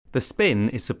The Spin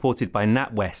is supported by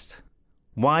NatWest.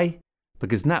 Why?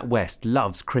 Because NatWest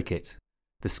loves cricket,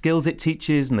 the skills it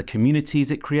teaches and the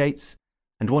communities it creates,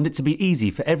 and want it to be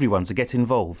easy for everyone to get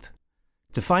involved.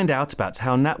 To find out about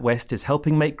how NatWest is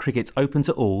helping make cricket open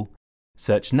to all,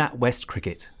 search NatWest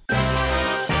Cricket.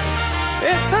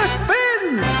 It's the Spin!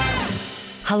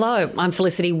 Hello, I'm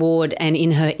Felicity Ward, and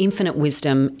in her infinite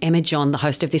wisdom, Emma John, the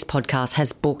host of this podcast,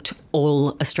 has booked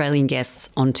all Australian guests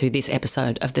onto this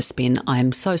episode of The Spin. I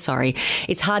am so sorry.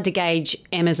 It's hard to gauge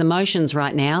Emma's emotions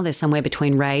right now. They're somewhere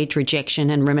between rage, rejection,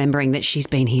 and remembering that she's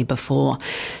been here before.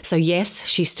 So yes,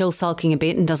 she's still sulking a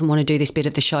bit and doesn't want to do this bit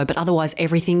of the show, but otherwise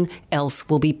everything else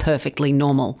will be perfectly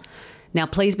normal. Now,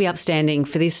 please be upstanding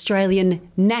for the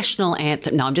Australian national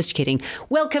anthem. No, I'm just kidding.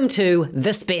 Welcome to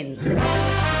The Spin.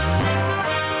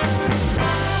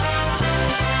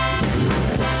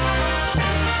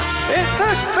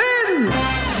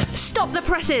 Stop the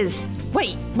presses!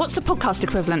 Wait, what's the podcast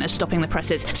equivalent of stopping the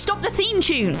presses? Stop the theme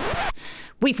tune!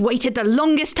 We've waited the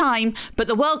longest time, but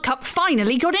the World Cup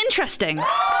finally got interesting.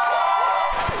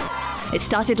 It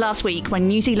started last week when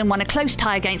New Zealand won a close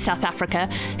tie against South Africa,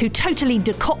 who totally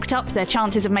decocked up their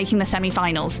chances of making the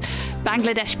semi-finals.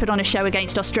 Bangladesh put on a show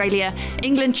against Australia,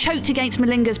 England choked against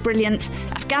Malinga's brilliance,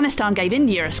 Afghanistan gave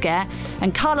India a scare,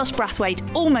 and Carlos Brathwaite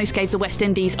almost gave the West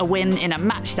Indies a win in a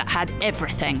match that had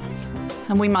everything.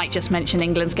 And we might just mention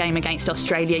England's game against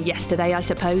Australia yesterday, I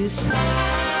suppose. It's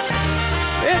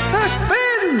the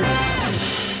Spin!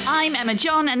 I'm Emma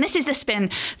John, and this is The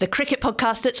Spin, the cricket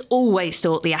podcast that's always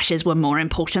thought the Ashes were more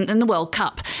important than the World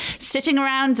Cup. Sitting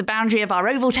around the boundary of our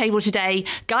oval table today,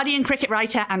 Guardian cricket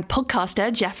writer and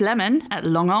podcaster Geoff Lemon at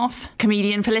long off.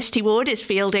 Comedian Felicity Ward is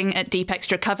fielding at deep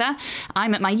extra cover.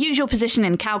 I'm at my usual position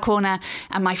in cow corner,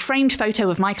 and my framed photo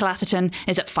of Michael Atherton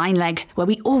is at fine leg, where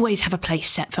we always have a place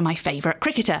set for my favourite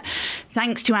cricketer.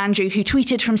 Thanks to Andrew, who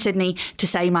tweeted from Sydney to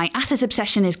say my Athers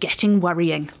obsession is getting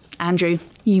worrying. Andrew,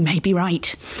 you may be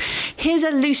right. Here's a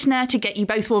loosener to get you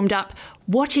both warmed up.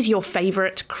 What is your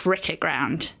favourite cricket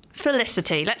ground?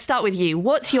 Felicity, let's start with you.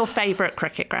 What's your favourite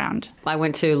cricket ground? I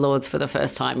went to Lord's for the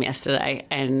first time yesterday,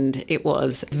 and it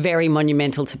was very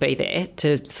monumental to be there,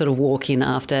 to sort of walk in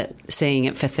after seeing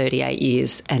it for 38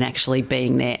 years and actually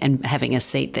being there and having a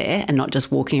seat there and not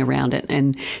just walking around it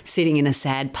and sitting in a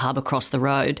sad pub across the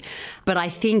road. But I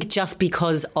think just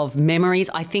because of memories,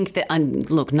 I think that,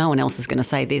 look, no one else is going to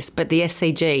say this, but the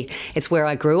SCG, it's where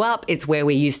I grew up. It's where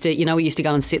we used to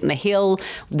go and sit in the hill.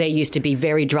 There used to be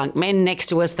very drunk men next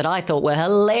to us that I thought were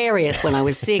hilarious when I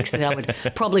was 6 that I would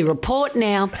probably report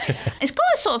now. It's got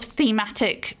a sort of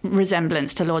thematic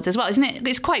resemblance to Lord's as well, isn't it?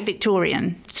 It's quite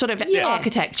Victorian, sort of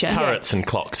architecture. Turrets and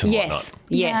clocks and whatnot. Yes.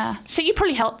 Yeah. So you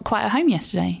probably felt quite at home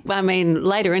yesterday. I mean,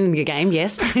 later in the game,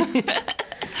 yes.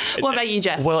 What about you,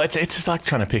 Geoff? Well, it's just like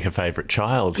trying to pick a favourite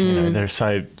child. You know, there are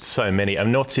so many.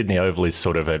 North Sydney Oval is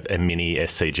sort of a mini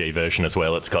SCG version as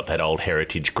well. It's got that old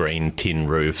heritage green tin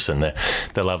roofs and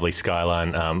the lovely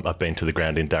skyline. I've been to the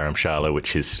ground in Dharamshala,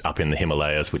 which is up in the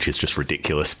Himalayas, which is just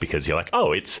ridiculous because you're like,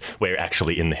 we're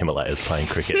actually in the Himalayas playing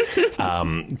cricket.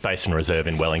 Basin Reserve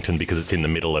in Wellington because it's in the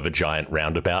middle of a giant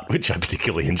roundabout, which I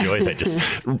particularly enjoy. They just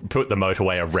put the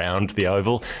motorway around the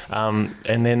oval.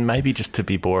 And then maybe just to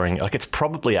be boring, like it's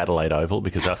probably Adelaide Oval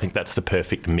because I think that's the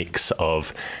perfect mix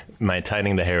of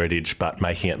maintaining the heritage but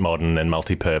making it modern and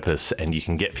multi-purpose, and you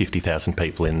can get 50,000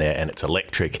 people in there and it's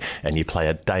electric, and you play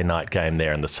a day-night game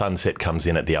there and the sunset comes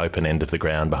in at the open end of the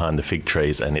ground behind the fig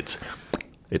trees and it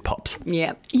pops.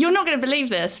 Yeah. You're not going to believe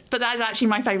this, but that is actually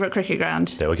my favourite cricket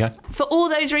ground. There we go. For all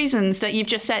those reasons that you've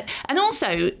just said. And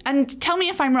also, and tell me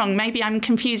if I'm wrong, maybe I'm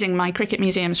confusing my cricket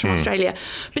museums from Australia,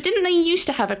 but didn't they used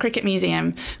to have a cricket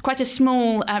museum, quite a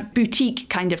small boutique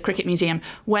kind of cricket museum,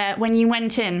 where when you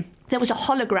went in, there was a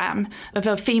hologram of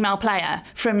a female player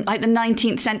from like the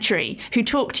 19th century who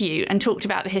talked to you and talked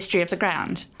about the history of the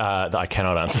ground? I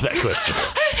cannot answer that question.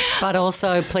 But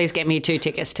also, please get me 2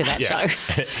 tickets to that show.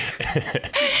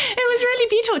 It was really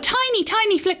beautiful. Tiny,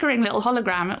 tiny flickering little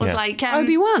hologram. It was like...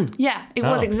 Obi-Wan. Yeah, it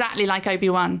was exactly like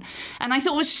Obi-Wan. And I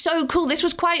thought it was so cool. This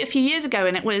was quite a few years ago,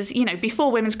 and it was,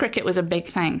 before women's cricket was a big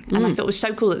thing. And I thought it was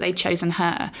so cool that they'd chosen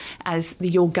her as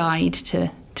your guide to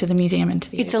the museum and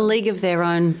to the... It's a league of their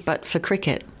own, but for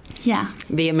cricket. Yeah.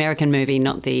 The American movie,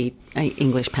 not the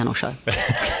English panel show.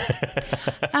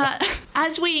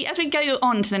 As we go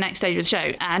on to the next stage of the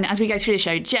show, and as we go through the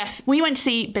show, Geoff, we went to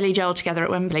see Billy Joel together at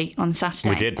Wembley on Saturday.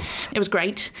 We did. It was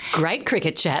great. Great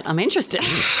cricket chat. I'm interested.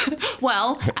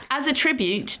 Well, as a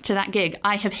tribute to that gig,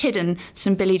 I have hidden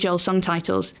some Billy Joel song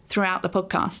titles throughout the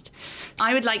podcast.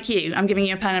 I would like you, I'm giving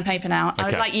you a pen and paper now, I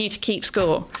would like you to keep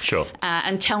score. Sure.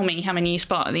 And tell me how many you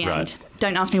spot at the end. Right.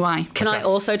 Don't ask me why. Can I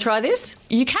also try this?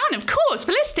 You can, of course,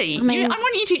 Felicity. I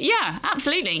want you to, yeah,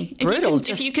 absolutely.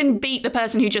 If you can beat the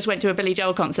person who just went to a Billy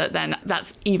Joel concert, then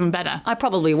that's even better. I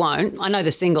probably won't. I know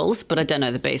the singles, but I don't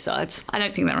know the B-sides. I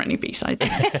don't think there are any B-sides.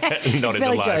 Not in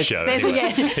the live show.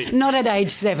 Anyway. Not at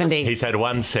age 70. He's had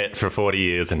one set for 40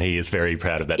 years and he is very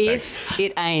proud of that If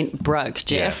it ain't broke,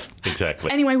 Geoff. Yeah,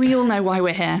 exactly. Anyway, we all know why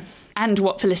we're here. And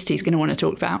what Felicity's going to want to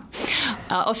talk about.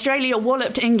 Australia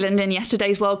walloped England in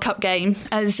yesterday's World Cup game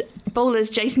as bowlers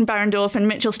Jason Barrendorf and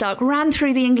Mitchell Starc ran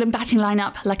through the England batting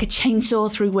lineup like a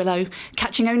chainsaw through willow,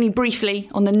 catching only briefly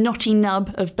on the knotty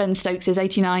nub of Ben Stokes'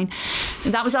 89.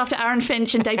 That was after Aaron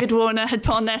Finch and David Warner had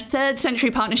put on their third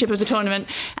century partnership of the tournament,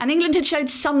 and England had showed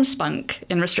some spunk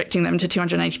in restricting them to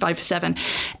 285 for 7.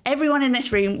 Everyone in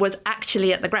this room was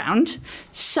actually at the ground,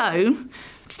 so...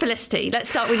 Felicity, let's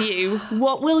start with you.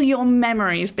 What will your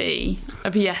memories be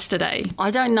of yesterday?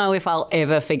 I don't know if I'll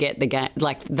ever forget the game.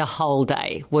 Like, the whole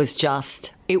day was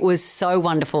just... It was so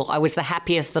wonderful. I was the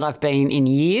happiest that I've been in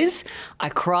years. I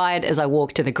cried as I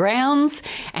walked to the grounds,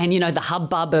 and, the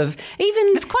hubbub of even...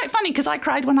 It's quite funny because I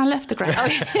cried when I left the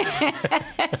ground.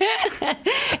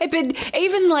 But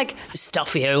even like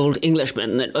stuffy old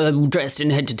Englishmen that are dressed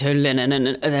in head-to-toe linen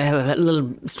and they have a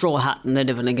little straw hut and they're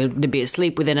definitely going to be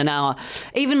asleep within an hour.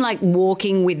 Even like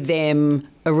walking with them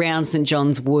around St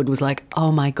John's Wood was like,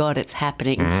 oh my God, it's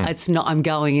happening. It's not, I'm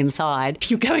going inside.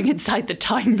 You're going inside the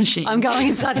time machine. I'm going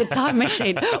inside the time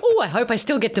machine. Oh, I hope I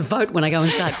still get to vote when I go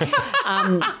inside.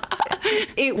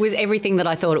 It was everything that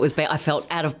I thought it was. I felt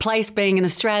out of place being an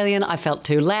Australian. I felt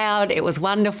too loud. It was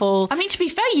wonderful. I mean, to be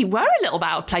fair, you were a little bit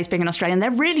out of place being an Australian.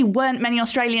 There really weren't many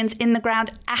Australians in the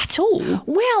ground at all.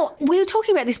 Well, we were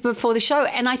talking about this before the show,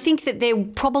 and I think that there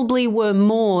probably were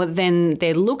more than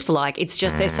there looked like. It's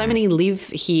just there's so many live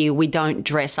here, we don't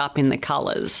dress up in the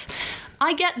colours.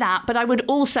 I get that, but I would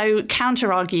also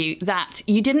counter-argue that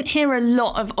you didn't hear a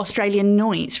lot of Australian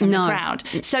noise from the crowd.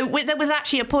 So there was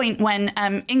actually a point when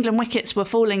England wickets were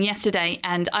falling yesterday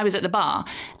and I was at the bar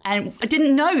and I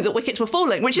didn't know that wickets were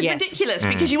falling, which is ridiculous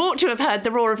because you ought to have heard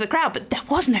the roar of the crowd, but there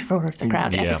was no roar of the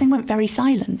crowd. Yeah. Everything went very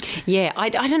silent. Yeah, I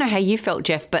don't know how you felt,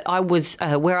 Geoff, but I was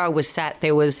where I was sat,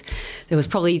 there was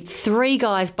probably 3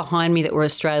 guys behind me that were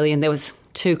Australian. There was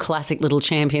 2 classic little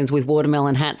champions with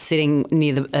watermelon hats sitting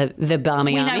near the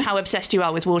Barmy Army. We know how obsessed you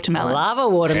are with watermelon. I love a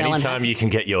watermelon. Anytime you can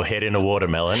get your head in a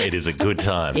watermelon, it is a good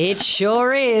time. It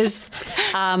sure is.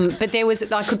 But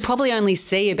I could probably only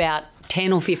see about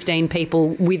 10 or 15 people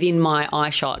within my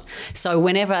eye shot. So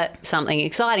whenever something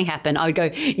exciting happened, I would go,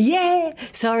 yeah,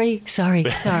 sorry. So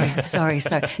I'm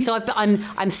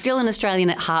still an Australian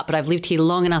at heart, but I've lived here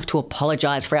long enough to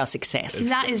apologise for our success.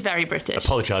 That is very British.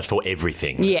 Apologise for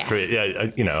everything. Yes.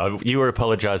 You were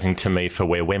apologising to me for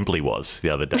where Wembley was the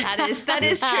other day. That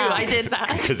is true. I did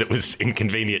that. Because it was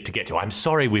inconvenient to get to. I'm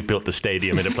sorry we built the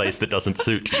stadium in a place that doesn't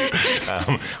suit you.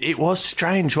 It was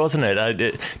strange, wasn't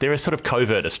it? There are sort of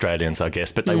covert Australians, I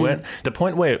guess, but they weren't. The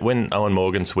point where when Owen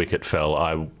Morgan's wicket fell,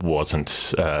 I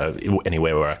wasn't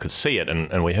anywhere where I could see it,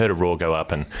 and we heard a roar go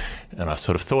up, and I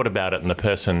sort of thought about it, and the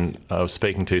person I was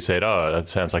speaking to said, "Oh, that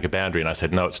sounds like a boundary," and I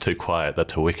said, "No, it's too quiet.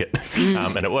 That's a wicket."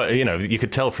 And it was, you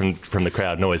could tell from the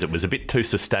crowd noise, it was a bit too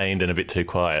sustained and a bit too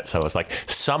quiet. So I was like,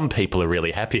 some people are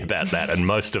really happy about that, and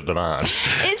most of them aren't.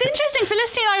 It's interesting.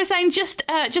 Felicity and I were saying just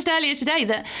earlier today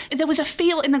that there was a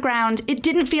feel in the ground. It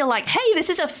didn't feel like, hey, this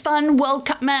is a fun World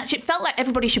Cup match. It felt like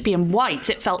everybody should be in white.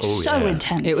 It felt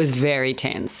intense. It was very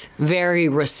tense, very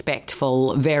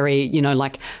respectful, very,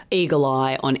 like eagle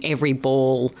eye on every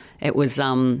ball. It was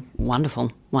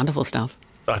wonderful stuff.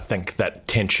 I think that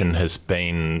tension has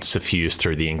been suffused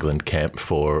through the England camp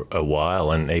for a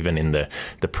while, and even in the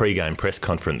pre-game press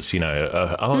conference,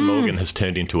 Owen Morgan has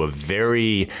turned into a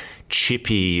very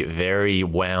chippy, very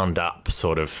wound up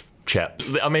sort of chap.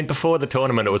 I mean, before the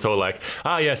tournament, it was all like,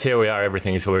 yes, here we are,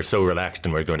 we're so relaxed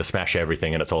and we're going to smash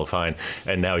everything and it's all fine.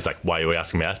 And now he's like, why are we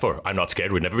asking me that for? I'm not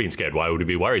scared. We've never been scared. Why would we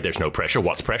be worried? There's no pressure.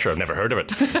 What's pressure? I've never heard of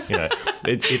it.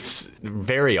 It's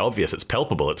very obvious. It's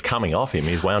palpable. It's coming off him.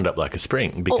 He's wound up like a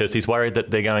spring because he's worried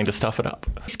that they're going to stuff it up.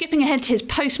 Skipping ahead to his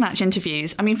post-match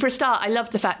interviews, I mean, for a start, I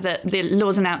loved the fact that the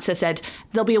Laws announcer said,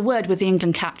 there'll be a word with the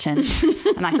England captain.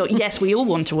 And I thought, yes, we all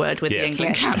want a word with the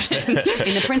England captain.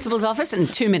 In the principal's office in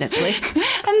 2 minutes, please.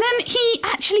 And then he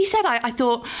actually said, I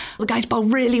thought, the guys bowl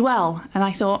really well. And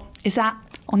I thought, is that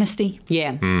honesty?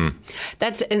 Yeah.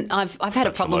 That's, and I've had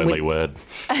a problem lonely with...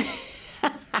 word.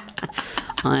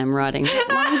 I'm writing that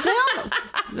one down.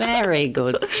 Very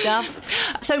good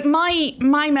stuff. So my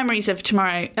memories of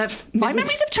tomorrow... my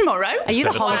memories of tomorrow? Are you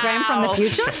the hologram from the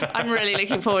future? I'm really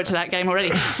looking forward to that game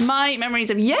already. My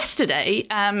memories of yesterday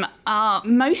are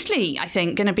mostly, I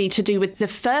think, going to be to do with the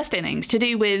first innings, to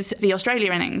do with the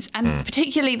Australia innings, and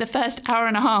particularly the first hour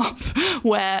and a half,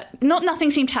 where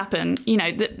nothing seemed to happen. You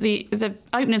know, the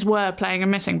openers were playing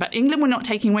and missing, but England were not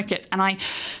taking wickets, and I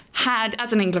had,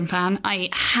 as an England fan, I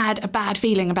had a bad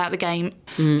feeling about the game.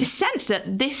 The sense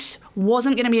that this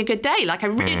wasn't going to be a good day. Like,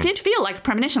 it did feel like a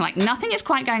premonition, like nothing is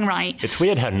quite going right. It's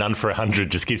weird how none for 100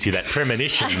 just gives you that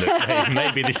premonition that hey,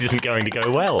 maybe this isn't going to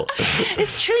go well.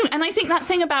 It's true. And I think that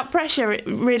thing about pressure,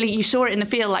 you saw it in the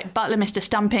field, like Buttler missed a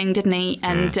stumping, didn't he?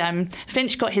 And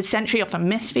Finch got his century off a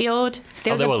misfield.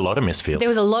 There were a lot of misfields. There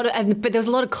was a lot of, but there was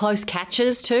a lot of close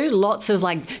catches too. Lots of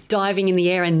like diving in the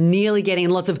air and nearly getting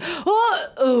lots of,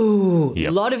 a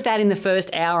lot of that in the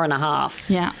first hour and a half.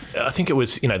 Yeah. I think it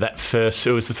was,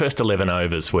 it was the first 11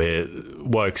 overs where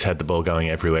Wokes had the ball going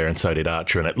everywhere and so did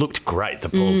Archer, and it looked great. The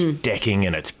ball's decking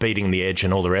and it's beating the edge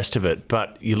and all the rest of it.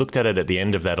 But you looked at it at the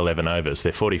end of that 11 overs,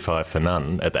 they're 45 for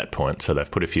none at that point, so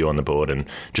they've put a few on the board and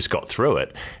just got through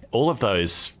it. All of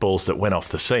those balls that went off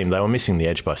the seam, they were missing the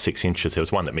edge by 6 inches. There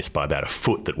was one that missed by about a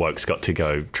foot that Wokes got to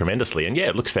go tremendously. And yeah,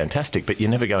 it looks fantastic, but you're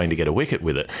never going to get a wicket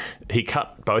with it. He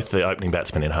cut both the opening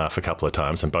batsmen in half a couple of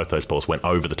times, and both those balls went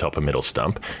over the top of middle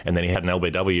stump. And then he had an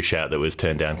LBW shout that was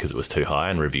turned down because it was too high,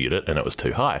 and reviewed it, and it was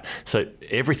too high. So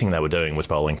everything they were doing was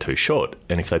bowling too short.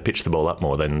 And if they pitched the ball up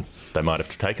more, then they might have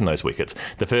taken those wickets.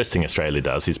 The first thing Australia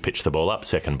does is pitch the ball up,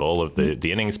 second ball of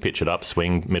the innings, pitch it up,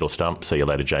 swing, middle stump, see you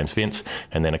later, James Vince.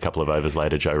 And then a couple of overs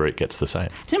later, Joe Root gets the same.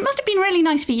 So it must have been really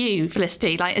nice for you,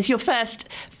 Felicity, like as your first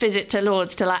visit to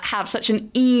Lord's, to like have such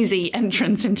an easy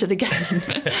entrance into the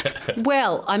game.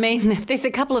 Well, I mean, there's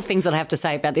a couple of things that I have to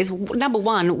say about this. Number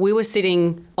one, we were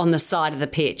sitting on the side of the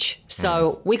pitch,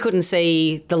 so we couldn't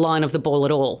see the line of the ball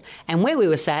at all. And where we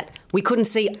were sat, we couldn't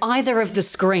see either of the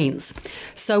screens.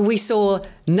 So we saw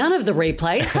none of the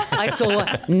replays. I saw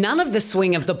none of the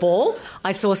swing of the ball.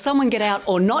 I saw someone get out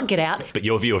or not get out. But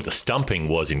your view of the stumping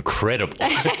was incredible.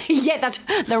 Yeah, that's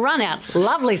the run-outs.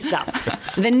 Lovely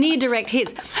stuff. The near direct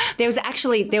hits. There was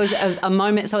a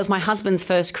moment, so it was my husband's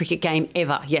first cricket game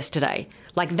ever yesterday.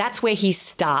 Like, that's where he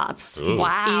starts. Ooh.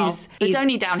 Wow. It's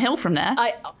only downhill from there.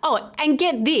 And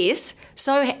get this.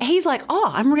 So he's like,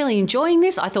 I'm really enjoying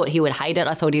this. I thought he would hate it.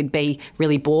 I thought he'd be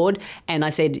really bored. And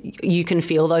I said, you can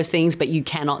feel those things, but you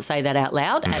cannot say that out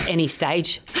loud at any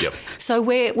stage. Yep. So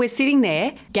we're sitting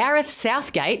there. Gareth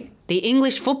Southgate, the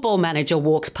English football manager,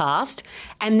 walks past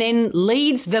and then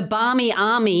leads the Barmy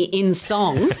Army in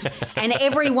song, and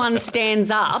everyone stands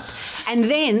up.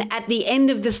 And then at the end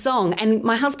of the song, and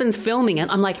my husband's filming it,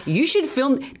 I'm like, you should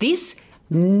film this.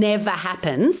 Never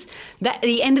happens. At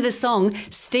the end of the song,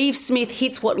 Steve Smith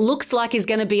hits what looks like is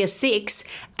going to be a 6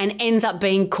 and ends up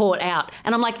being caught out.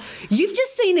 And I'm like, you've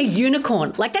just seen a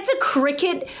unicorn. Like, that's a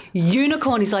cricket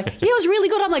unicorn. He's like, yeah, it was really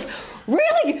good. I'm like,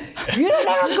 really? You don't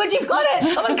know how good you've got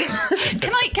it. Oh my God.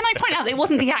 Can I point out that it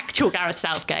wasn't the actual Gareth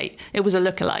Southgate. It was a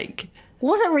lookalike.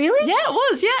 Was it really? Yeah, it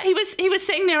was. Yeah, he was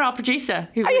sitting there, our producer.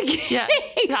 Who Are you kidding?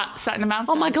 Yeah, sat in the mouse.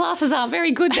 Oh, my glasses aren't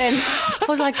very good then. I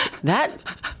was like, that...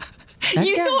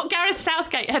 You thought Gareth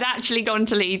Southgate had actually gone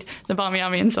to lead the Barmy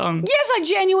Army in song? Yes, I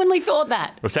genuinely thought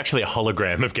that. It was actually a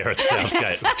hologram of Gareth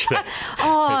Southgate.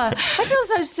 I feel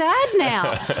so sad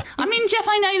now. I mean, Geoff,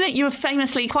 I know that you're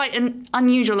famously quite an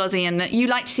unusual Aussie and that you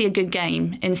like to see a good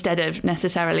game instead of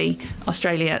necessarily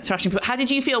Australia thrashing people. How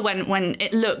did you feel when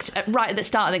it looked right at the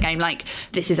start of the game like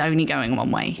this is only going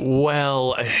one way?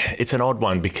 Well, it's an odd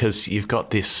one because you've got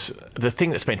this... The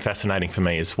thing that's been fascinating for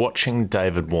me is watching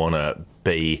David Warner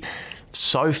be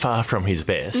so far from his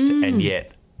best, and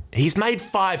yet he's made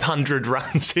 500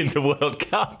 runs in the World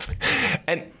Cup.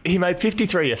 And he made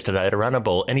 53 yesterday at a runner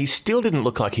ball, and he still didn't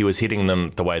look like he was hitting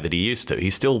them the way that he used to. He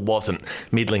still wasn't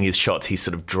middling his shots. He's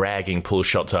sort of dragging pull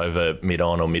shots over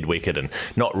mid-on or mid-wicket and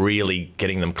not really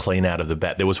getting them clean out of the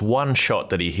bat. There was one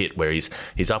shot that he hit where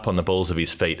he's up on the balls of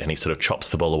his feet and he sort of chops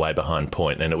the ball away behind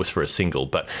point, and it was for a single.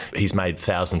 But he's made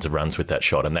thousands of runs with that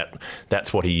shot, and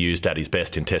that's what he used at his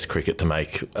best in Test cricket to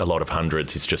make a lot of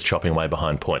hundreds. He's just chopping away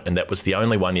behind point. And that was the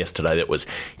only one yesterday that was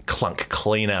clunk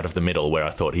clean out of the middle where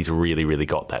I thought he's really, really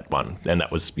got that one. And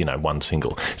that was, one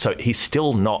single. So he's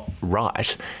still not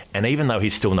right. And even though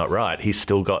he's still not right, he's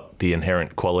still got the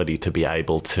inherent quality to be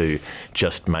able to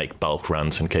just make bulk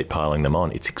runs and keep piling them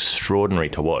on. It's extraordinary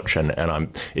to watch. And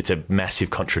it's a massive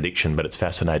contradiction, but it's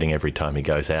fascinating every time he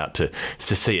goes out to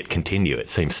see it continue. It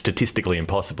seems statistically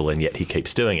impossible, and yet he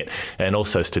keeps doing it. And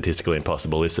also statistically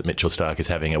impossible is that Mitchell Starc is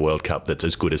having a World Cup that's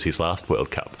as good as his last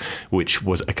World Cup, which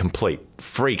was a complete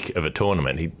freak of a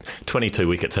tournament. He 22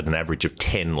 wickets at an average of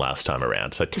 10 last time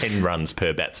around, so 10 runs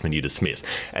per batsman you dismiss.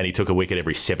 And he took a wicket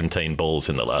every 17 balls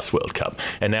in the last World Cup.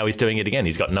 And now he's doing it again.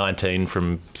 He's got 19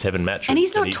 from 7 matches. And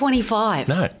he's not 25.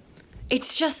 No.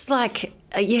 It's just like,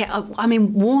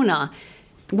 Warner,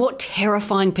 what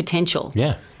terrifying potential.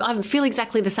 Yeah. I feel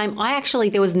exactly the same.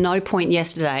 There was no point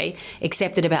yesterday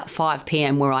except at about 5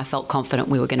 p.m. where I felt confident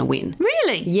we were going to win.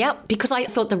 Really? Yep, because I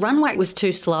thought the run rate was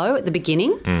too slow at the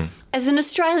beginning. As an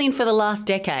Australian for the last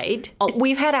decade,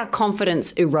 we've had our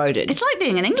confidence eroded. It's like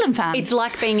being an England fan. It's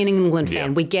like being an England fan.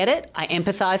 Yeah. We get it. I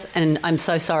empathise, and I'm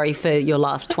so sorry for your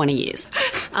last 20 years.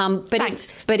 I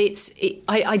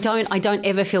don't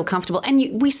ever feel comfortable.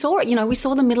 And we saw it. We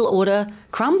saw the middle order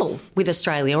crumble with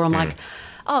Australia. Or I'm like,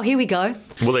 oh, here we go.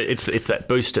 Well, it's that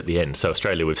boost at the end. So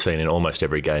Australia we've seen in almost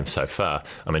every game so far.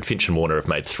 I mean, Finch and Warner have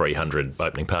made 300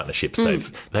 opening partnerships.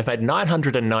 They've made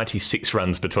 996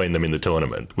 runs between them in the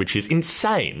tournament, which is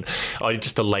insane.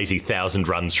 Just a lazy 1,000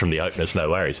 runs from the openers,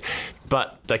 no worries.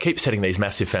 But they keep setting these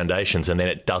massive foundations and then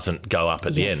it doesn't go up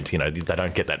at the end. They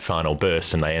don't get that final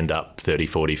burst and they end up 30,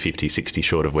 40, 50, 60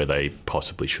 short of where they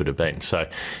possibly should have been. So,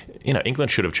 England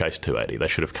should have chased 280. They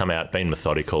should have come out, been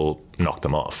methodical, knocked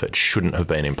them off. It shouldn't have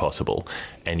been impossible.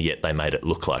 And yet they made it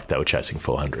look like they were chasing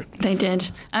 400. They did.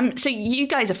 So you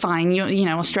guys are fine.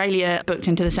 Australia booked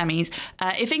into the semis.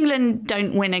 If England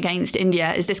don't win against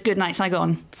India, is this good night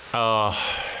Saigon?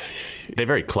 They're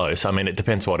very close. I mean, it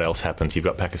depends what else happens. You've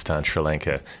got Pakistan, Sri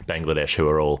Lanka, Bangladesh, who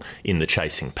are all in the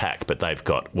chasing pack, but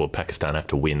Pakistan have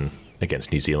to win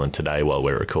against New Zealand today while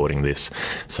we're recording this.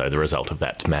 So the result of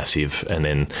that's massive. And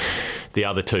then the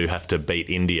other two have to beat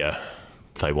India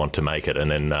if they want to make it, and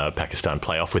then Pakistan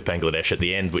play off with Bangladesh at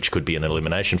the end, which could be an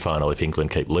elimination final if England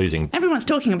keep losing. Everyone's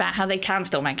talking about how they can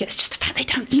still make it. It's just the fact they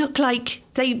don't look like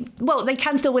they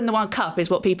can still win the World Cup is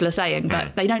what people are saying,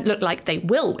 but they don't look like they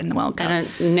will win the World Cup. They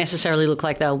don't necessarily look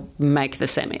like they'll make the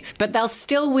semis, but they'll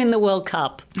still win the World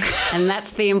Cup, and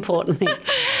that's the important thing.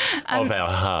 Of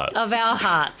our hearts. Of our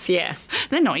hearts, yeah.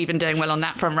 They're not even doing well on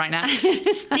that front right now.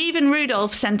 Stephen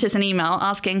Rudolph sent us an email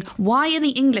asking, why are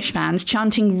the English fans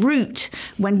chanting root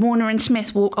when Warner and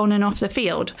Smith walk on and off the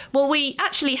field? Well, we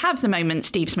actually have the moment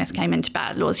Steve Smith came into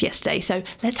bat laws yesterday, so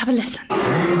let's have a listen.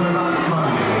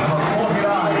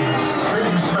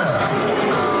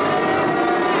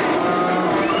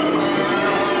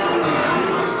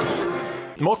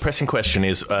 More pressing question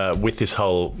is, with this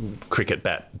whole cricket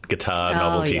bat guitar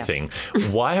novelty thing,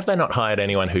 why have they not hired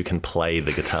anyone who can play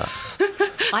the guitar?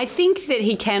 I think that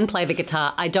he can play the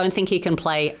guitar. I don't think he can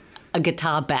play a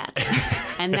guitar bat.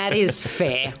 And that is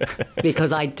fair,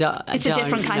 because it's a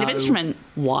different kind of instrument.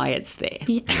 Why it's there.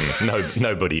 Yeah.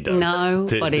 Nobody does.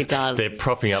 Nobody does. They're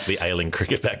propping up the ailing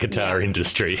cricket bat guitar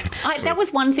industry. That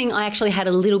was one thing I actually had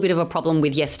a little bit of a problem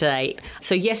with yesterday.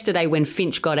 So yesterday when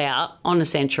Finch got out on a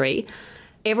century,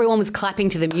 everyone was clapping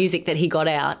to the music that he got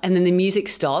out, and then the music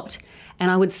stopped,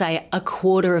 and I would say a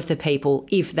quarter of the people,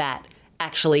 if that,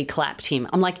 actually clapped him.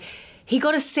 I'm like, he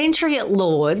got a century at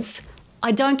Lord's.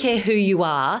 I don't care who you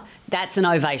are. That's an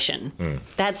ovation.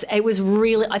 It was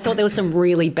really, I thought there was some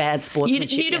really bad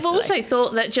sportsmanship You'd have also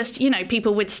thought that just,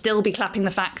 people would still be clapping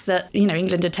the fact that,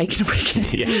 England had taken a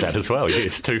wicket. Yeah, that as well.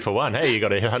 It's 2 for 1. Hey, you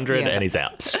got 100 and he's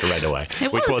out straight away.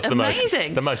 Which was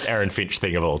amazing. the most Aaron Finch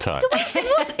thing of all time.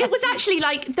 It was actually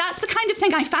like, that's the kind of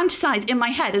thing I fantasise in my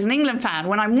head as an England fan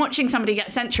when I'm watching somebody get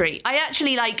a century. I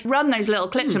actually run those little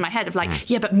clips in my head of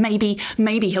but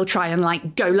maybe he'll try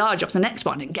and go large off the next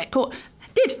one and get caught.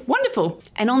 Did. Wonderful.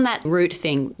 And on that Root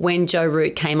thing, when Joe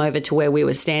Root came over to where we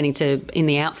were standing in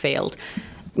the outfield,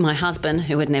 my husband,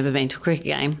 who had never been to a cricket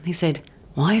game, he said,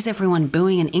 why is everyone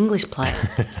booing an English player?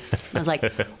 I was like,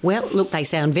 well, look, they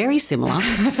sound very similar.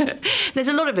 There's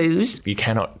a lot of boos. You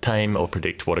cannot tame or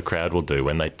predict what a crowd will do.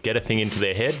 When they get a thing into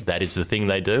their head, that is the thing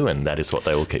they do, and that is what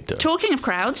they will keep doing. Talking of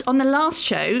crowds, on the last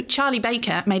show, Charlie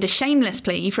Baker made a shameless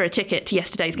plea for a ticket to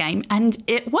yesterday's game, and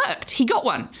it worked. He got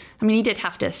one. I mean, he did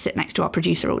have to sit next to our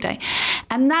producer all day.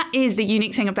 And that is the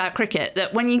unique thing about cricket,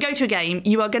 that when you go to a game,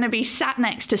 you are going to be sat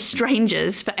next to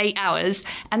strangers for 8 hours,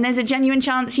 and there's a genuine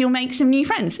chance you'll make some new new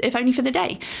friends, if only for the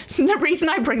day. The reason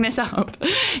I bring this up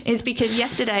is because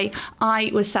yesterday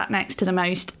I was sat next to the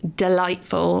most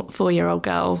delightful 4-year-old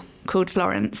girl called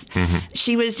Florence.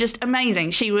 She was just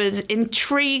amazing. She was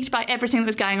intrigued by everything that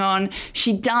was going on.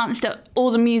 She danced at all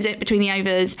the music between the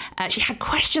overs. She had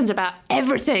questions about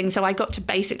everything. So I got to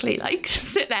basically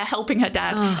sit there helping her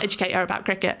dad educate her about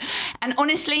cricket. And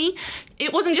honestly,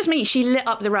 it wasn't just me. She lit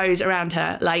up the rows around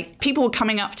her. People were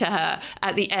coming up to her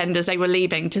at the end as they were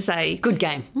leaving to say, good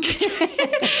game.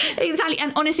 Exactly.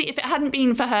 And honestly, if it hadn't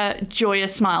been for her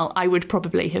joyous smile, I would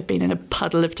probably have been in a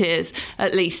puddle of tears,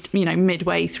 at least,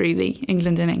 midway through the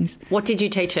England innings. What did you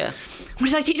teach her? What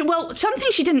did I teach her? Well, something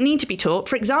she didn't need to be taught.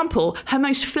 For example, her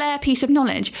most flair piece of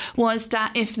knowledge was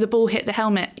that if the ball hit the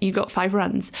helmet, you got 5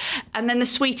 runs. And then the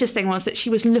sweetest thing was that she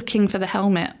was looking for the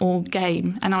helmet all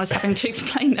game. And I was having to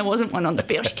explain there wasn't one on the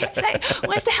field. She kept saying,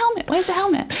 where's the helmet? Where's the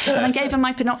helmet? And I gave her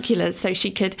my binoculars so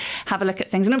she could have a look at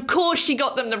things. And of course she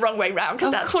got them the wrong way round,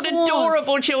 because that's what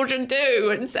adorable children do,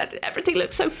 and said everything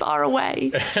looks so far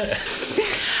away.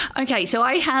 Okay, so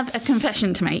I have a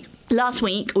confession to make. Last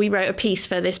week, we wrote a piece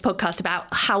for this podcast about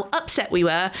how upset we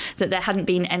were that there hadn't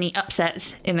been any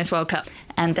upsets in this World Cup.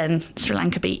 And then Sri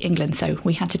Lanka beat England, so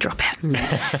we had to drop it.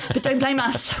 But don't blame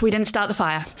us. We didn't start the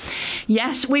fire.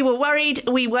 Yes, we were worried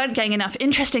we weren't getting enough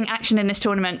interesting action in this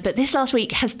tournament, but this last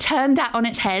week has turned that on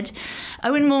its head.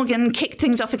 Owen Morgan kicked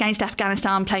things off against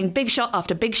Afghanistan, playing big shot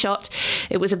after big shot.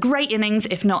 It was a great innings,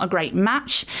 if not a great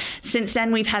match. Since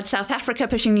then, we've had South Africa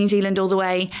pushing New Zealand all the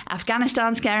way,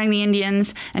 Afghanistan scaring the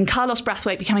Indians, and Carlos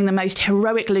Brathwaite becoming the most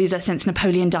heroic loser since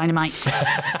Napoleon Dynamite.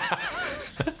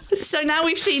 So now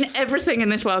we've seen everything in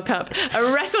this World Cup.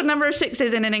 A record number of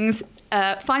sixes in innings,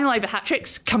 final over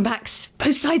hat-tricks, comebacks,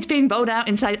 both sides being bowled out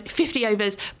inside 50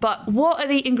 overs. But what are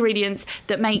the ingredients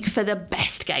that make for the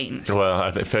best games? Well, I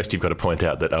think first you've got to point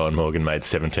out that Owen Morgan made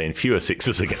 17 fewer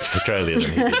sixes against Australia than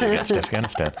he did against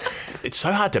Afghanistan. It's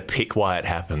so hard to pick why it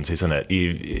happens, isn't it?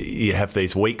 You have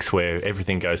these weeks where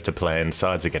everything goes to plan,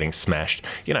 sides are getting smashed.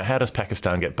 How does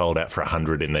Pakistan get bowled out for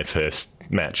 100 in their first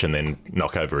match and then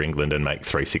knock over England and make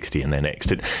 360 in their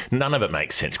next? None of it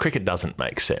makes sense. Cricket doesn't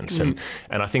make sense. And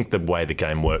I think the way the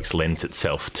game works lends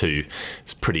itself to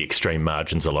pretty extreme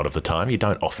margins a lot of the time. You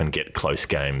don't often get close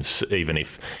games, even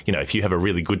if you have a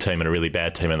really good team and a really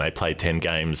bad team and they play 10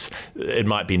 games, it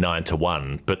might be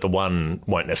 9-1, but the one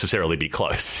won't necessarily be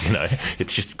close.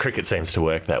 It's just cricket seems to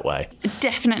work that way.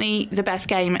 Definitely the best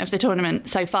game of the tournament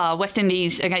so far, West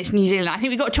Indies against New Zealand. I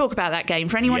think we've got to talk about that game.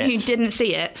 For anyone who didn't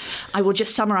see it, I will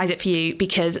just summarise it for you,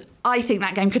 because I think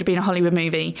that game could have been a Hollywood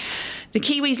movie. The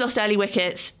Kiwis lost early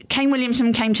wickets. Kane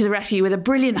Williamson came to the rescue with a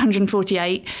brilliant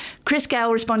 148. Chris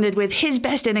Gale responded with his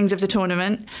best innings of the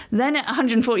tournament. Then at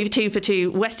 142 for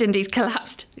 2, West Indies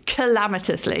collapsed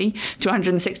calamitously to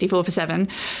 164 for 7.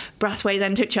 Brathwaite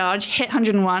then took charge, hit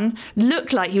 101,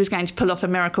 looked like he was going to pull off a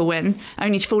miracle win,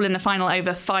 only to fall in the final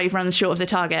over 5 runs short of the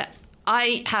target.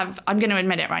 I'm going to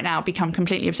admit it right now, become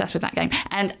completely obsessed with that game.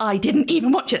 And I didn't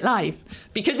even watch it live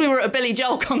because we were at a Billy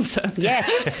Joel concert. Yes.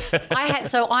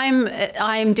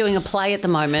 I'm doing a play at the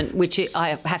moment, which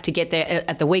I have to get there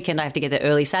at the weekend. I have to get there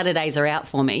early. Saturdays are out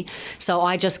for me. So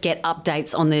I just get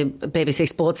updates on the BBC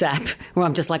Sports app where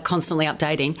I'm just constantly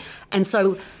updating. And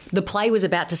so the play was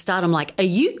about to start. I'm like, are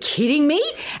you kidding me?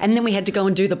 And then we had to go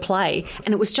and do the play.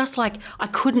 And it was just I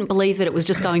couldn't believe that it was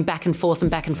just going back and forth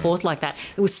like that.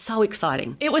 It was so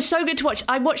exciting. It was so good to watch.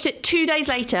 I watched it 2 days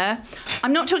later.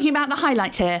 I'm not talking about the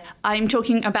highlights here. I'm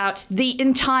talking about the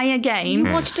entire game.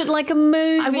 You watched it like a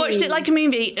movie. I watched it like a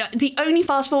movie. The only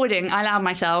fast forwarding I allowed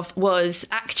myself was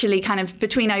actually kind of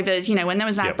between overs, when there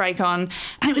was that break on.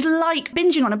 And it was like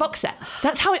binging on a box set.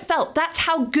 That's how it felt. That's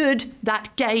how good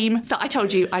that game felt. I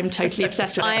told you, I'm totally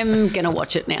obsessed with it. I'm going to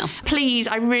watch it now. Please,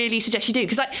 I really suggest you do.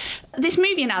 Because this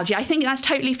movie analogy, I think that's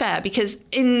totally fair, because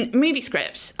in movie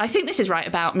scripts, I think this is right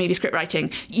about movie script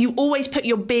writing, you always put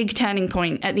your big turning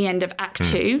point at the end of Act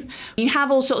 2. You have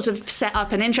all sorts of set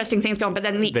up and interesting things going, but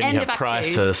then at the end of Act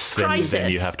 2...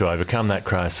 Then you have to overcome that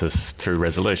crisis through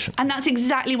resolution. And that's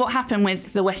exactly what happened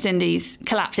with the West Indies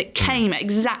collapse. It came at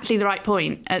exactly the right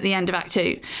point at the end of Act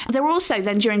 2. There were also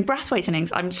then during Brathwaite's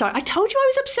innings, I'm sorry, I told you I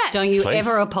was obsessed. Don't you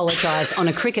ever apologise on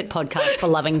a cricket podcast for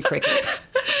loving cricket.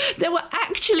 There were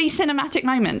actually cinematic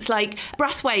moments, like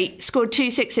Brathwaite scored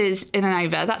 2 sixes in an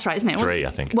over. That's right, isn't it? 3,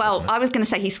 I think. Well, I was going to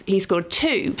say he scored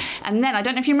 2. And then, I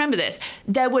don't know if you remember this,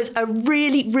 there was a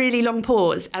really, really long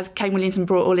pause as Kane Williamson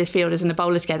brought all his fielders and the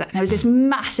bowlers together. And there was this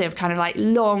massive kind of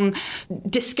long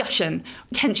discussion,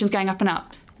 tensions going up and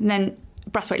up. And then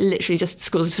Brathwaite literally just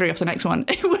scores a 3 off the next one.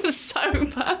 It was so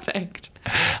perfect.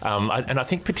 And I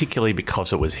think particularly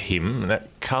because it was him, that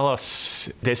Carlos,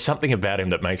 there's something about him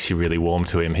that makes you really warm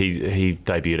to him. He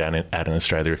debuted out in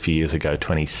Australia a few years ago,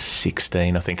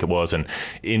 2016, I think it was, and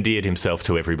endeared himself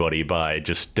to everybody by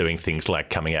just doing things like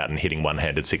coming out and hitting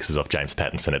one-handed sixes off James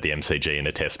Pattinson at the MCG in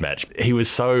a test match. He was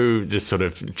so just sort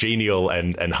of genial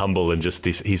and humble, and just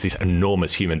he's this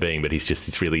enormous human being, but he's just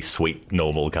this really sweet,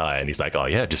 normal guy. And he's like, oh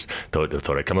yeah, just thought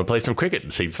I'd come and play some cricket.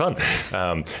 It seemed fun.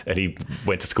 And he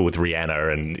went to school with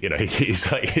Rihanna, and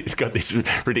he's got this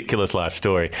ridiculous life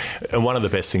story. And one of the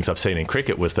best things I've seen in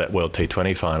cricket was that World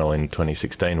T20 final in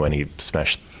 2016 when he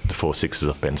smashed the 4 sixes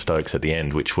off Ben Stokes at the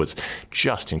end, which was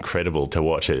just incredible to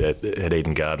watch at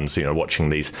Eden Gardens. Watching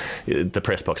the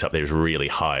press box up there is really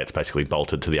high. It's basically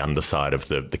bolted to the underside of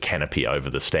the canopy over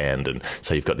the stand, and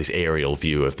so you've got this aerial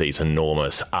view of these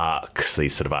enormous arcs,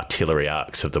 these sort of artillery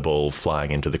arcs of the ball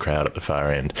flying into the crowd at the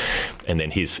far end. And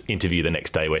then his interview the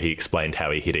next day where he explained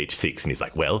how he hit each six, and he's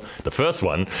like, well, the first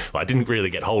one, I didn't really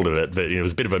get hold of it, but it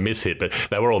was a bit of a mishit, but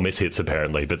they were all mishits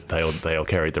apparently, but they all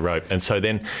carried the rope. And so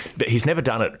then, but he's never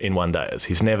done it in one days.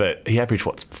 He averaged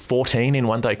 14 in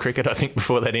one day cricket, I think,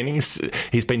 before that innings.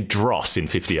 He's been dross in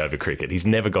 50 over cricket. He's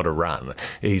never got a run.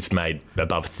 He's made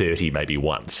above 30 maybe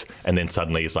once, and then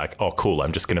suddenly he's like, oh cool,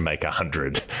 I'm just going to make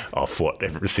 100 off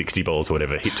 60 balls or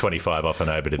whatever, hit 25 off and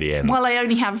over to the end. Well, I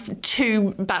only have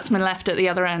 2 batsmen left at the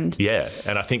other end. Yeah,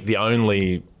 and I think the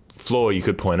only flaw you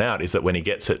could point out is that when he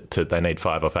gets it to they need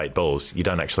 5 off 8 balls, you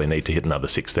don't actually need to hit another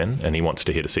 6 then, and he wants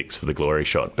to hit a 6 for the glory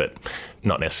shot, but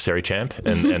not necessary, champ.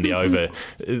 And the over,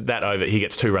 he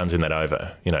gets 2 runs in that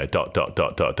over,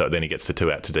 dot, then he gets the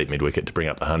 2 out to deep mid-wicket to bring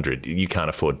up the 100. You can't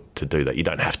afford to do that. You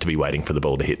don't have to be waiting for the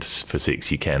ball to hit for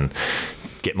 6. You can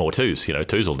get more 2s.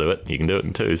 2s will do it. You can do it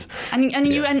in 2s. And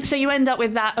you end up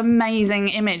with that amazing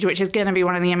image, which is going to be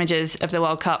one of the images of the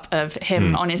World Cup, of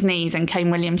him on his knees and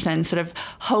Kane Williamson sort of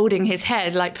holding his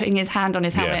head, like putting his hand on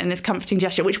his helmet in this comforting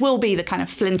gesture, which will be the kind of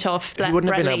Flintoff, you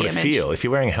wouldn't have been able to image. feel if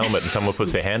you're wearing a helmet and someone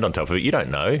puts their hand on top of it. You don't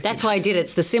know. That's why I did it.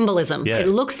 It's the symbolism. Yeah. It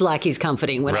looks like he's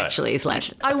comforting when actually he's like...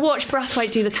 I watched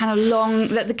Brathwaite do the kind of long...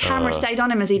 The camera stayed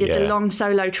on him as he did the long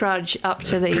solo trudge up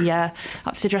to the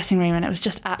dressing room, and it was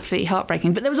just absolutely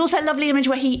heartbreaking. But there was also a lovely image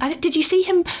where did you see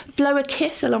him blow a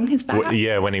kiss along his back?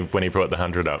 When he brought the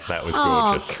 100 up, that was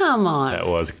gorgeous. Oh, come on. That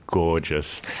was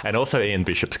gorgeous. And also Ian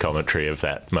Bishop's commentary of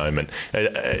that moment.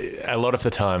 A lot of the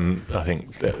time, I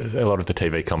think a lot of the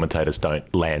TV commentators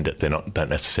don't land it. They don't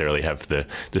necessarily have the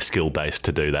skill base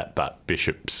to do that, but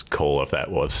Bishop's call of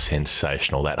that was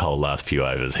sensational. That whole last few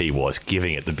overs, he was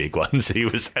giving it the big ones. He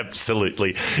was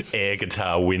absolutely air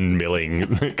guitar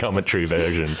windmilling commentary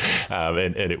version.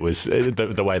 And it was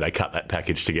the way they cut that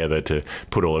package together to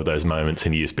put all of those moments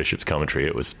and use Bishop's commentary.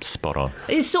 It was spot on.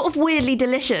 It's sort of weirdly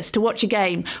delicious to watch a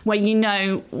game where you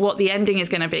know what the ending is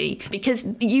going to be, because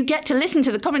you get to listen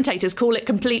to the commentators call it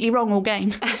completely wrong all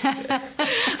game.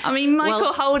 I mean,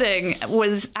 Michael Holding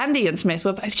and Ian Smith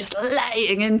were both just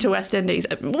laying into West Indies,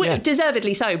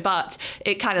 deservedly so, but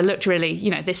it kind of looked really,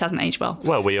 this hasn't aged well.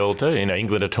 Well, we all do.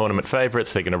 England are tournament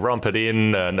favourites. They're going to romp it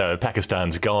in. No,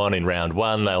 Pakistan's gone in round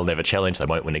 1. They'll never challenge. They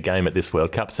won't win a game at this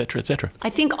World Cup, etc., etc. I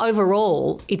think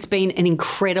overall it's been an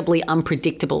incredibly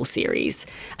unpredictable series.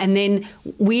 And then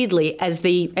weirdly, as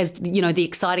the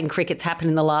exciting cricket's happened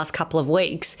in the last couple of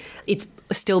weeks, it's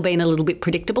still been a little bit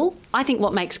predictable. I think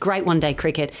what makes great one-day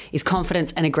cricket is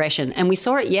confidence and aggression. And we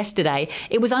saw it yesterday.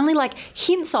 It was only like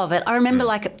hints of it. I remember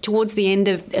towards the end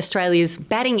of Australia's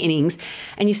batting innings,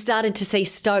 and you started to see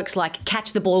Stokes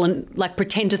catch the ball and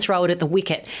pretend to throw it at the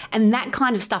wicket. And that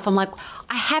kind of stuff, I'm like,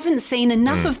 I haven't seen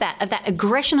enough of that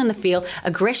aggression in the field,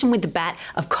 aggression with the bat,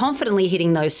 of confidently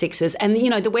hitting those sixes. And,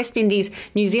 the West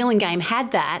Indies-New Zealand game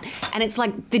had that. And it's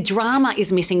like the drama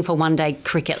is missing for one-day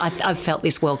cricket. I've felt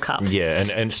this World Cup. Yeah,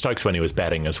 and Stokes, when he was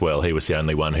batting as well, he was the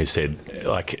only one who said,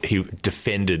 he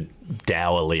defended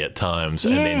dourly at times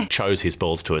and then chose his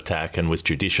balls to attack and was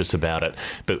judicious about it,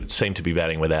 but seemed to be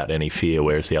batting without any fear,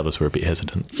 whereas the others were a bit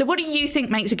hesitant. So what do you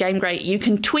think makes a game great? You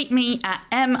can tweet me at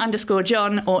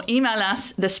m_John or email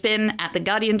us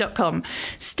thespin@theguardian.com.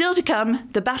 Still to come,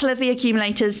 the battle of the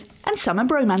accumulators and summer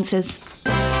bromances.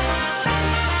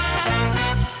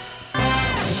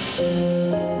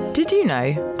 Did you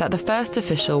know that the first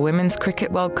official Women's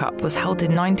Cricket World Cup was held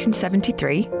in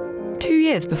 1973, 2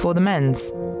 years before the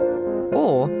men's?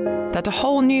 Or that a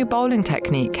whole new bowling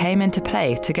technique came into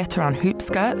play to get around hoop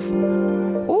skirts?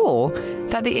 Or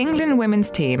that the England women's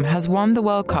team has won the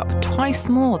World Cup twice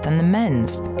more than the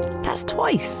men's? That's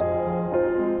twice!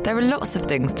 There are lots of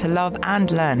things to love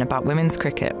and learn about women's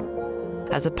cricket.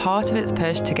 As a part of its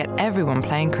push to get everyone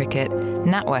playing cricket,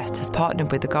 NatWest has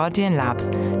partnered with the Guardian Labs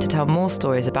to tell more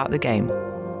stories about the game.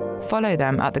 follow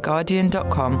them at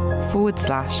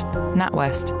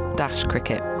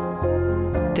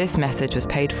theguardian.com/NatWest-cricket. This message was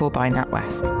paid for by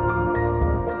NatWest.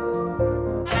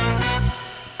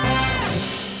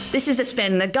 This is The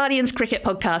Spin, the Guardian's cricket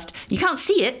podcast. You can't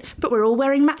see it, but we're all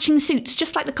wearing matching suits,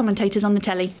 just like the commentators on the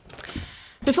telly.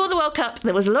 Before the World Cup,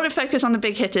 there was a lot of focus on the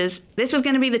big hitters. This was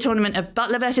going to be the tournament of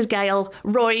Buttler versus Gale,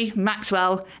 Roy,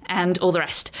 Maxwell, and all the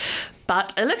rest.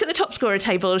 But a look at the top scorer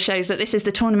table shows that this is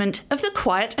the tournament of the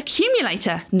quiet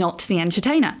accumulator, not the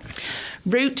entertainer.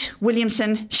 Root,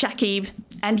 Williamson, Shakib,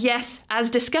 and yes, as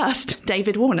discussed,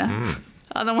 David Warner.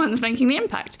 Are the ones making the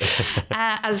impact.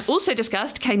 As also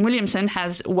discussed, Kane Williamson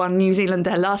has won New Zealand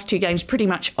their last 2 games pretty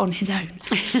much on his own.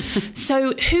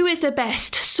 So who is the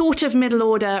best sort of middle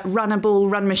order runner ball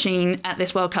run machine at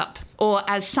this World Cup? Or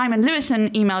as Simon Lewison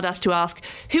emailed us to ask,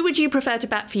 who would you prefer to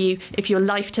bat for you if your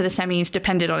life to the semis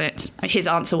depended on it? His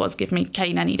answer was, give me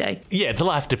Kane any day. Yeah, the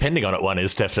life depending on it one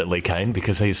is definitely Kane,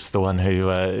 because he's the one who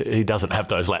he doesn't have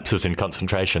those lapses in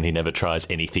concentration. He never tries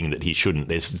anything that he shouldn't.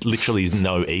 There's literally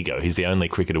no ego. He's the only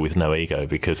cricketer with no ego,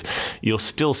 because you'll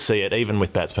still see it even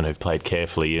with batsmen who've played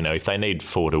carefully. You know, if they need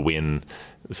 4 to win,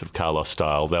 sort of Carlos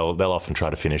style, they'll often try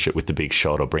to finish it with the big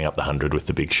shot or bring up the 100 with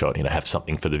the big shot, you know, have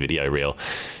something for the video reel.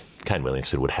 Kane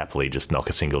Williamson would happily just knock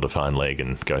a single to fine leg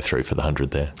and go through for the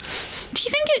 100 there. Do you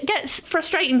think it gets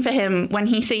frustrating for him when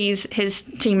he sees his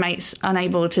teammates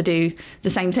unable to do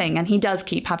the same thing, and he does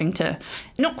keep having to,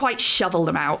 not quite shovel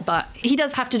them out, but he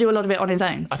does have to do a lot of it on his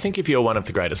own? I think if you're one of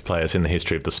the greatest players in the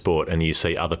history of the sport and you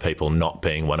see other people not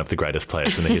being one of the greatest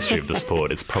players in the history of the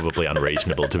sport, it's probably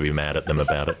unreasonable to be mad at them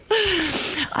about it.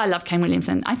 I love Kane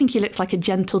Williamson. I think he looks like a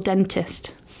gentle dentist.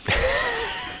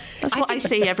 That's what I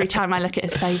see every time I look at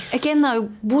his face. Again, though,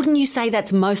 wouldn't you say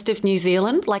that's most of New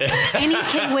Zealand? Like, any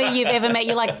Kiwi you've ever met,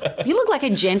 you're like, you look like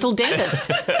a gentle dentist.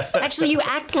 Actually, you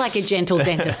act like a gentle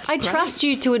dentist. I trust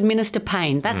you to administer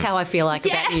pain. That's how I feel like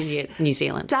about New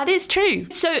Zealand. That is true.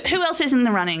 So who else is in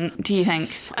the running, do you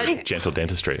think? Gentle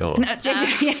dentistry. Oh.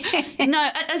 No,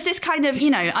 as this kind of,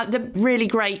 the really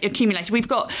great accumulator. We've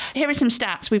got, here are some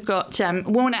stats. We've got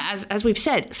Warner, as we've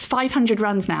said, it's 500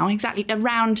 runs now, exactly, a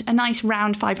nice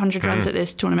round 500 runs at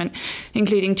this tournament,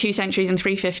 including 2 centuries and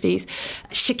 3 50s.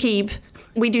 Shakib,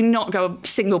 we do not go a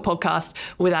single podcast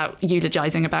without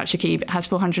eulogising about Shakib. It has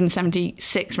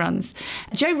 476 runs.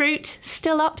 Joe Root,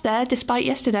 still up there, despite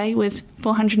yesterday, with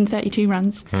 432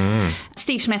 runs.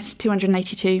 Steve Smith,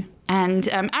 282. And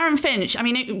Aaron Finch, I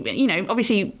mean,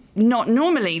 obviously not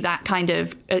normally that kind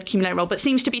of accumulator role, but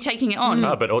seems to be taking it on.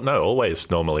 Always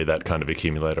normally that kind of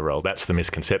accumulator role. That's the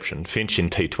misconception. Finch in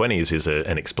T20s is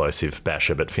an explosive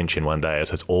basher, but Finch in one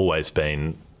days has always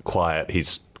been quiet.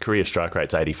 His career strike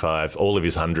rate's 85. All of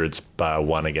his hundreds, bar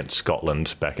one against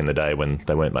Scotland back in the day when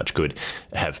they weren't much good,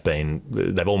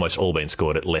 they've almost all been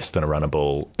scored at less than a runner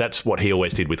ball. That's what he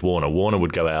always did with Warner. Warner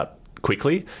would go out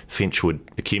quickly, Finch would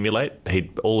accumulate.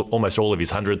 Almost all of his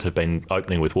hundreds have been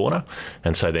opening with Warner,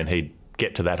 and so then he'd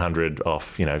get to that 100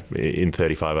 off, in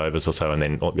 35 overs or so, and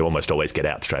then almost always get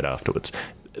out straight afterwards.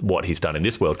 What he's done in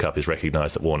this World Cup is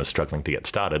recognise that Warner's struggling to get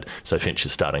started, so Finch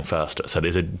is starting faster. So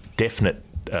there's a definite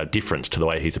difference to the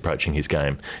way he's approaching his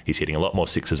game. He's hitting a lot more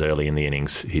sixes early in the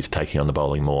innings, he's taking on the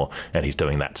bowling more, and he's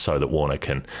doing that so that Warner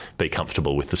can be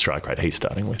comfortable with the strike rate he's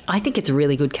starting with. I think it's a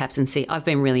really good captaincy. I've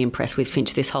been really impressed with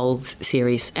Finch this whole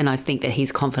series, and I think that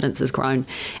his confidence has grown.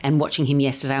 And watching him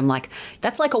yesterday, I'm like,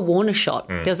 that's like a Warner shot.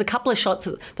 There was a couple of shots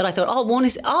that I thought,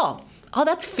 Warner's... Oh,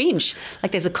 that's Finch.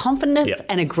 Like, there's a confidence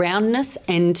and a groundness,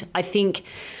 and I think...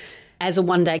 As a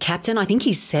one-day captain, I think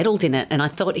he's settled in it, and I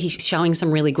thought he's showing some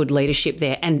really good leadership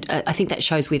there, and I think that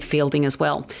shows with fielding as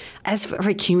well. As for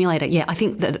accumulator, I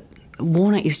think that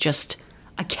Warner is just...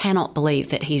 I cannot believe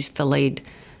that he's the lead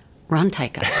run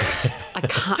taker. I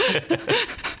can't...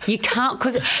 You can't...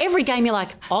 Because every game you're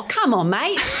like, oh, come on,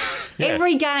 mate.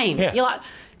 Every game. You're like...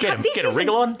 Get a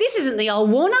wriggle on. This isn't the old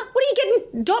Warner. What are you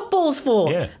getting dot balls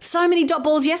for? Yeah. So many dot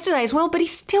balls yesterday as well, but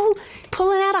he's still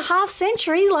pulling out a half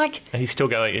century. He's still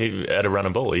going at a run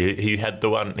and ball. He had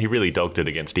the one, he really dogged it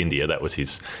against India. That was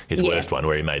his worst one,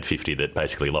 where he made 50 that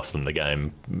basically lost them the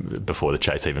game before the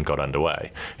chase even got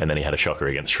underway. And then he had a shocker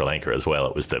against Sri Lanka as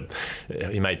well.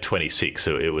 He made 26,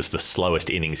 so it was the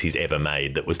slowest innings he's ever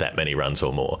made that was that many runs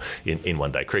or more in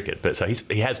one-day cricket. But so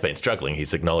he has been struggling.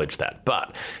 He's acknowledged that,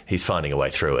 but he's finding a way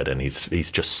through it, and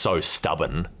he's just so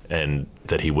stubborn and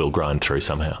that he will grind through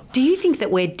somehow. Do you think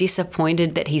that we're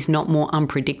disappointed that he's not more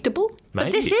unpredictable? Maybe.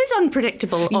 But this is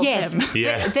unpredictable of him.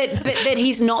 Yeah. But that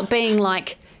he's not being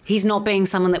like he's not being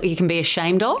someone that you can be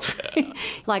ashamed of.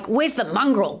 Like, where's the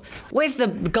mongrel? Where's the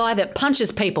guy that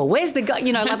punches people? Where's the guy,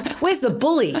 where's the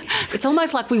bully? It's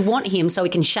almost like we want him so we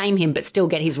can shame him but still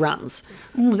get his runs.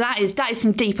 Ooh, that is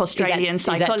some deep Australian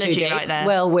psychology right there.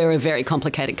 Well, we're a very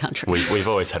complicated country. We've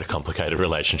always had a complicated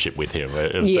relationship with him.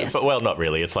 Yes. But, well, not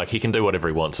really. It's like he can do whatever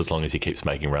he wants as long as he keeps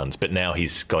making runs. But now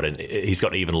he's got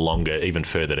even longer, even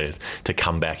further to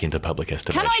come back into public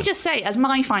estimation. Can I just say, as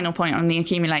my final point on the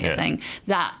accumulator thing,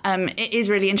 that it is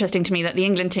really interesting to me that the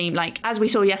England team, like, as we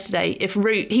saw yesterday, if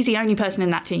Root, he's the only person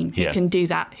in that team who can do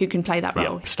that, who can play that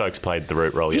role. Yeah. Stokes played the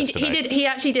Root role yesterday. He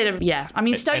actually did I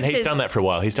mean, Stokes and he's done that for a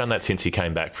while. He's done that since he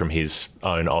came back from his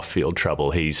own off-field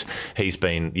trouble.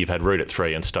 You've had Root at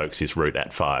 3 and Stokes is Root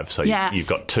at 5. So you've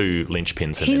got two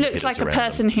linchpins. He looks like a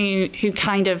person who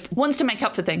kind of wants to make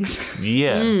up for things.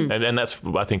 Yeah, and that's,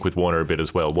 I think, with Warner a bit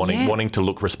as well, wanting to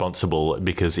look responsible,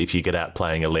 because if you get out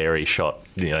playing a Larry shot,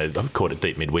 caught at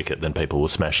deep mid-wicket, then people will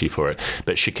smash you for it.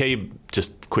 But Shakib,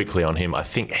 just quickly on him, I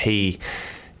think he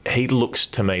looks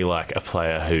to me like a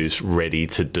player who's ready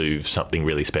to do something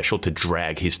really special, to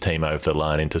drag his team over the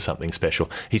line into something special.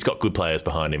 He's got good players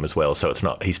behind him as well, so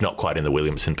he's not quite in the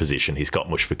Williamson position. He's got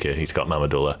Mushfiqur, he's got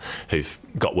Mamadullah, who've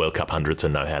got World Cup hundreds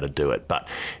and know how to do it. But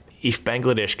if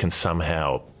Bangladesh can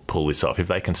somehow pull this off, if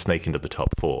they can sneak into the top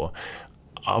 4,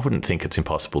 I wouldn't think it's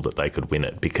impossible that they could win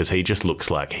it, because he just looks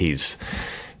like he's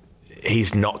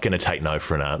not going to take no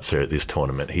for an answer at this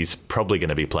tournament. He's probably going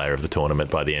to be player of the tournament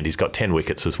by the end. He's got 10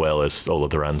 wickets as well as all of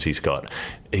the runs he's got.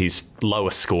 His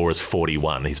lowest score is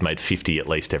 41. He's made 50 at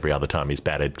least every other time he's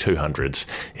batted, 200s.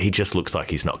 He just looks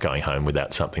like he's not going home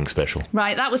without something special.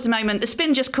 Right, that was the moment. The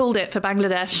spin just called it for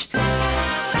Bangladesh.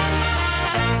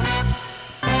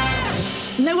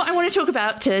 Know what I want to talk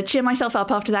about to cheer myself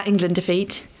up after that England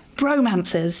defeat?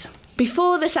 Bromances.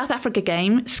 Before the South Africa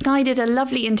game, Sky did a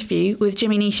lovely interview with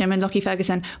Jimmy Neesham and Lockie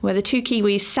Ferguson, where the two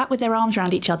Kiwis sat with their arms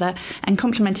around each other and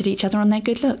complimented each other on their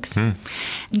good looks.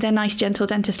 Their nice, gentle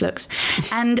dentist looks.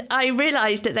 And I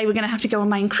realised that they were going to have to go on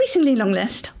my increasingly long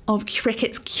list of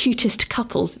cricket's cutest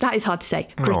couples. That is hard to say.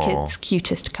 Cricket's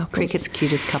cutest couples. Cricket's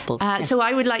cutest couples. So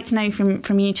I would like to know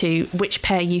from you two which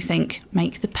pair you think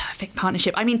make the perfect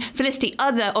partnership. I mean, Felicity,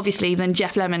 other obviously than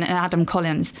Geoff Lemon and Adam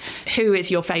Collins, who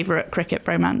is your favourite cricket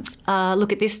bromance?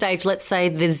 Look, at this stage, let's say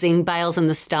the Zing Bales and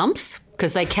the Stumps,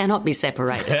 because they cannot be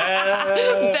separated.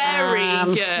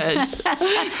 Very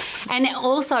good. And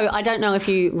also, I don't know if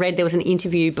you read, there was an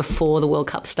interview before the World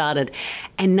Cup started,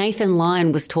 and Nathan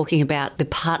Lyon was talking about the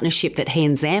partnership that he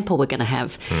and Zampa were going to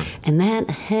have. And that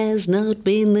has not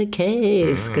been the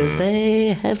case, because they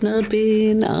have not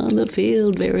been on the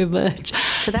field very much.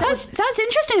 So that's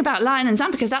interesting about Lyon and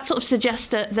Zampa, because that sort of suggests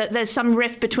that there's some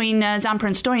rift between Zampa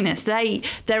and Stoinis.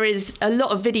 There is a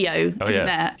lot of video, isn't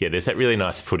there? Yeah, there's that really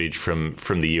nice footage from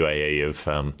the UAE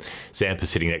of Zampa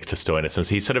sitting next to Stoinis, and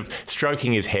he's sort of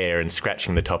stroking his hair and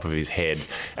scratching the top of his head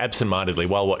absentmindedly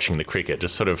while watching the cricket.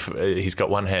 Just sort of, he's got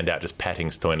one hand out just patting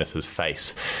Stoinis's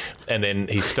face, and then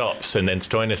he stops, and then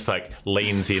Stoinis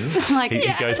leans in.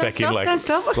 He goes back in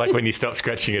like when you stop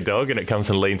scratching a dog and it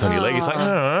comes and leans on your leg. He's like,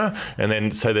 and then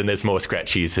there's more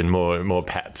scratchies and more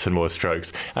pats and more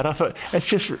strokes. And I thought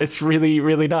it's really,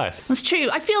 really nice. That's true.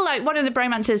 I feel like one of the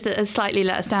bromances that has slightly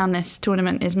let us down this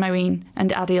tournament is Moeen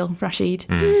and Adil Rashid,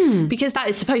 because that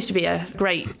is supposed to be a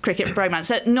great cricket bromance.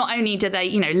 That not only do they,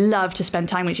 love to spend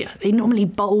time with you, they normally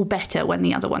bowl better when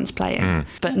the other one's playing,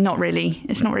 but not really.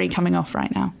 It's not really coming off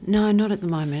right now. No, not at the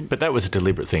moment. But that was a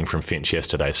deliberate thing from Finch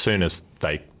yesterday. As soon as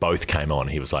they both came on,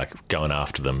 he was going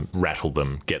after them, rattle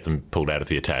them, get them pulled out of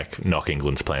the attack, knock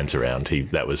England's plans around.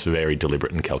 That was very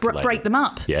deliberate and calculated. Break them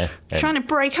up. Yeah. Trying to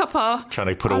break up trying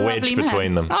to put a wedge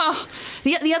between them. Oh,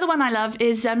 the other one I love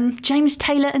is James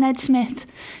Taylor and Ed Smith.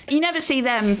 You never see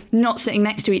them not sitting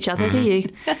next to each other, do you?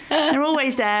 They're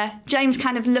always there. James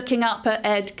kind of looking up at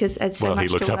Ed, because Ed's so much Well, he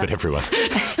looks taller. up at everyone.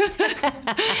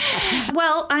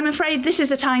 Well, I'm afraid this is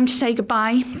the time to say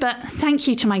goodbye, but thank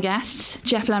you to my guests,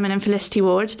 Geoff Lemon and Felicity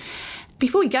Ward.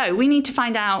 Before we go, we need to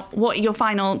find out what your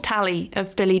final tally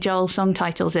of Billy Joel song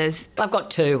titles is. I've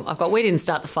got 2. I've got We Didn't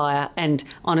Start the Fire, and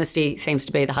Honesty seems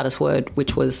to be the hardest word,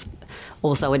 which was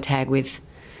also a tag with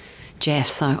Geoff,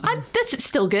 so... That's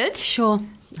still good. Sure.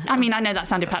 I mean, I know that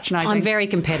sounded patronising. I'm very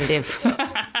competitive.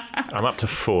 I'm up to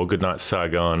 4. Good Night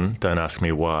Saigon. Don't ask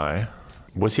me why.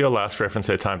 Was your last reference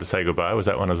there Time to Say Goodbye? Was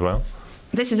that one as well?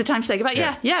 This is the time to say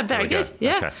goodbye. Yeah, very good. Go.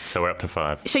 Yeah. Okay, so we're up to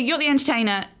 5. So you're the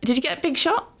entertainer. Did you get Big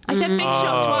Shot? I said Big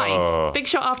Shot twice. Big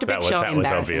Shot after Big Shot. That was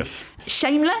obvious.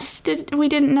 Shameless?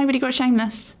 Nobody got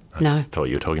Shameless? I thought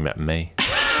you were talking about me.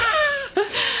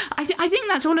 I think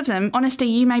that's all of them. Honesty,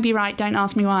 you may be right. Don't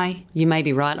ask me why. You may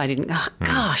be right. I didn't. Oh,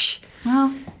 gosh.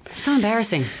 Well, So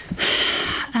embarrassing.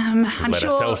 I'm We've let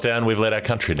sure ourselves down, we've let our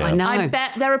country down. I know. I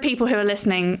bet there are people who are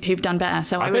listening who've done better.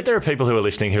 So I bet there are people who are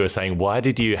listening who are saying, why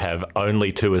did you have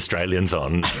only 2 Australians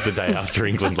on the day after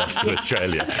England lost to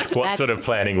Australia? What sort of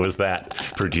planning was that,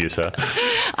 producer?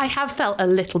 I have felt a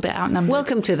little bit outnumbered.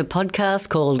 Welcome to the podcast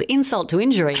called Insult to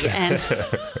Injury. And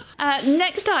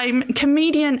next time,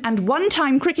 comedian and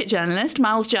one-time cricket journalist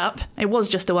Miles Jupp, it was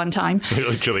just the one time, It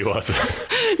literally was.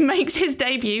 makes his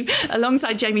debut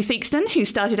alongside Jamie Theakston, who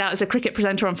started out as a cricket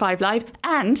presenter on 5 Live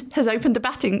and has opened the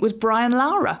batting with Brian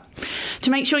Lara.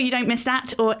 To make sure you don't miss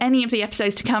that or any of the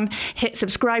episodes to come, hit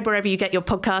subscribe wherever you get your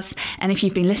podcasts. And if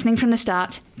you've been listening from the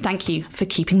start, thank you for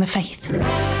keeping the faith.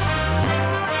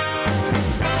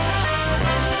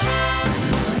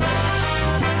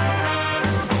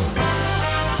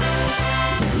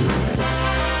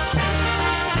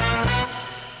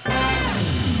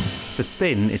 The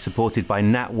Spin is supported by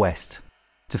NatWest.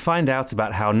 To find out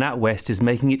about how NatWest is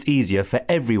making it easier for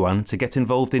everyone to get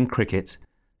involved in cricket,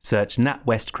 search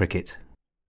NatWest Cricket